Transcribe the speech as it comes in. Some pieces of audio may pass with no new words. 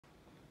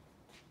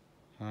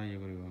Hi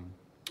everyone,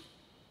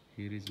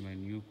 here is my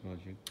new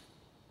project,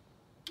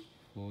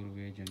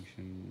 four-way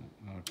junction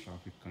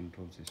traffic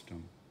control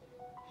system.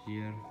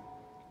 Here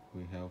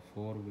we have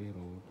four-way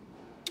road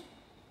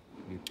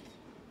with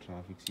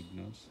traffic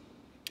signals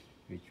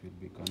which will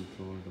be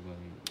controlled by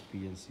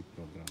PLC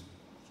program.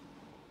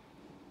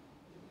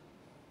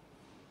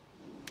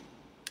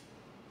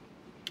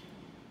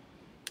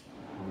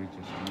 We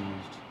just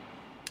used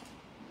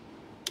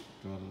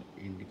 12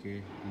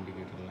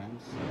 indicator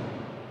lamps,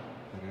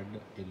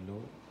 red,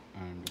 yellow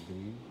and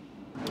green,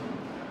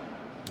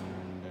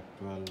 and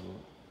 12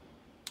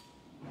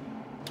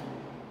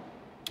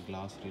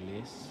 glass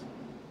relays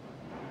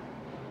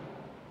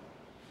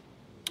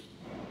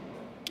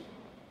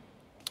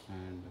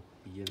and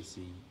PLC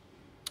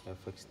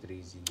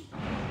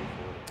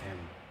FX3Z4M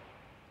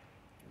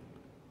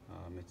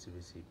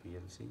Mitsubishi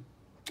PLC,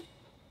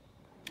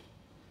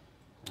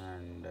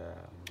 and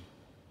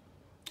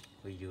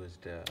we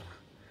used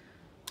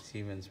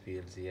Siemens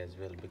PLC as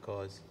well,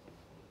 because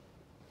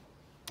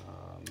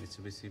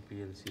Mitsubishi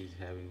PLC is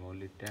having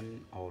only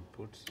 10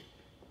 outputs,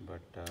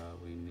 but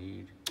we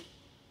need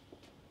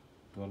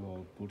 12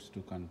 outputs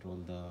to control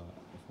the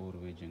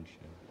four-way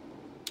junction.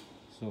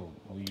 So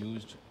we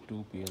used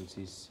two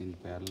PLCs in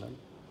parallel,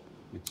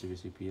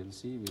 Mitsubishi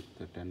PLC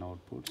with 10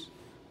 outputs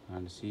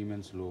and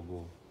Siemens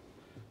logo.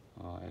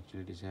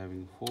 Actually it is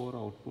having 4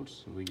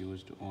 outputs, we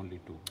used only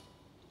 2.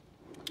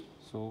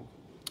 So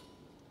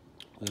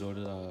we wrote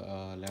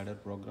a ladder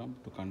program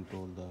to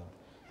control the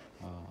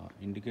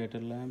indicator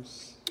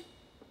lamps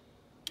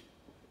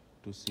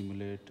to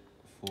simulate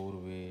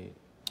four-way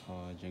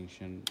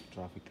junction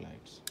traffic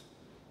lights.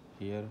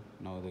 Here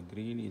now the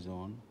green is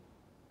on.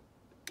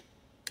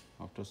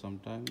 After some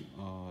time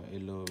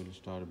yellow will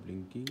start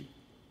blinking,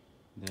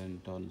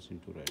 then turns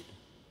into red.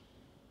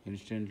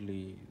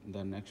 Instantly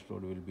the next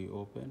road will be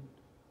open,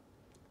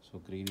 so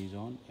green is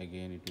on,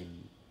 again it will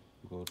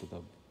go to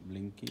the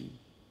blinking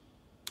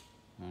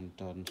and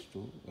turns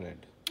to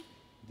red.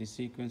 This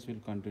sequence will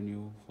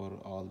continue for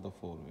all the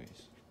four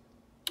ways.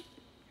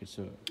 It's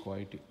a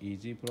quite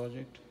easy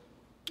project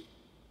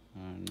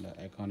and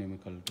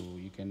economical too.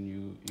 You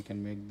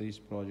can make this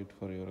project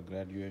for your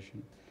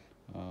graduation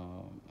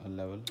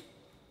level.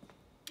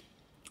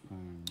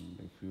 And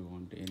if you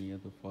want any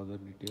other further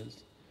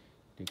details,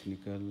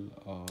 technical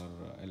or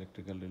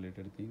electrical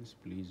related things,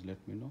 please let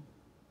me know.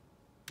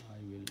 I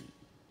will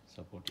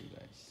support you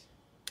guys.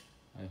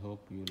 I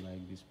hope you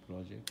like this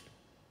project.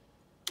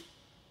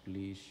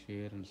 Please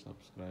share and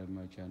subscribe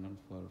my channel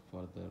for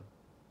further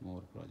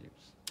more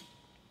projects.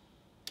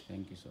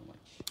 Thank you so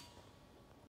much.